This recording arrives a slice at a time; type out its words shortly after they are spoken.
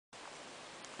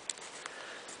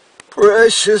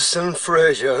Precious and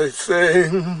fragile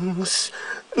things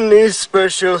need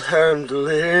special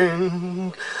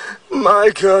handling. My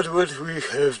God, what we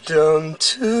have done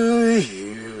to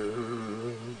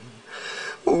you.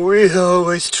 We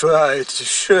always try to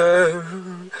share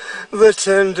the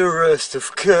tenderest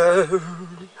of care.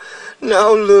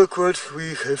 Now look what we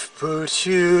have put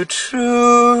you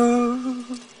through.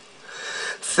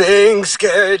 Things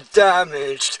get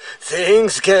damaged,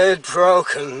 things get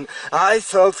broken. I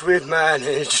thought we'd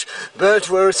manage, but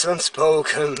words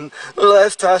unspoken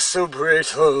left us so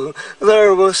brittle.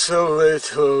 There was so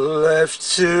little left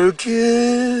to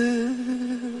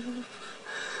give.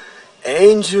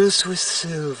 Angels with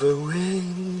silver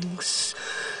wings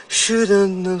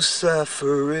shouldn't know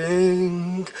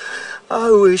suffering.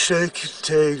 I wish I could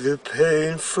take the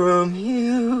pain from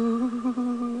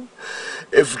you.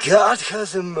 If God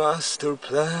has a master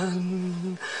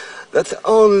plan that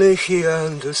only He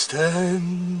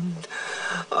understands,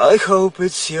 I hope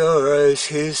it's your eyes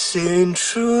He's seen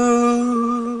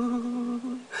through.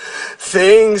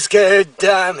 Things get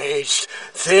damaged,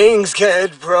 things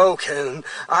get broken.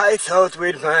 I thought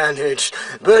we'd manage,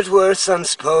 but words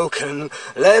unspoken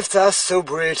left us so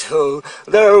brittle.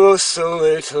 There was so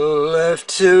little left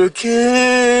to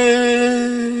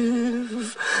give.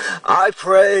 I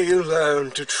pray you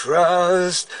learn to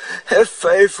trust, have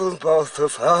faith in both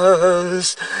of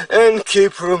us, and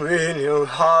keep room in your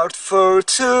heart for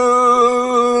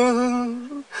two.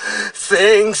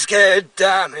 Things get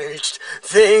damaged,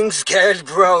 things get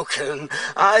broken.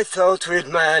 I thought we'd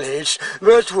manage,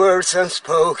 but words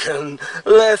unspoken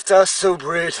left us so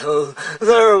brittle.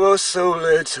 There was so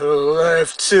little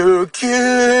left to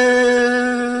give.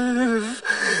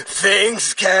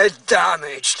 Things get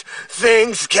damaged,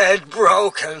 things get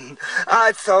broken.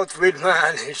 I thought we'd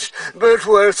manage, but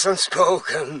words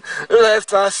unspoken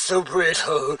left us so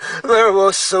brittle. There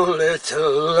was so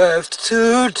little left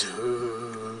to do.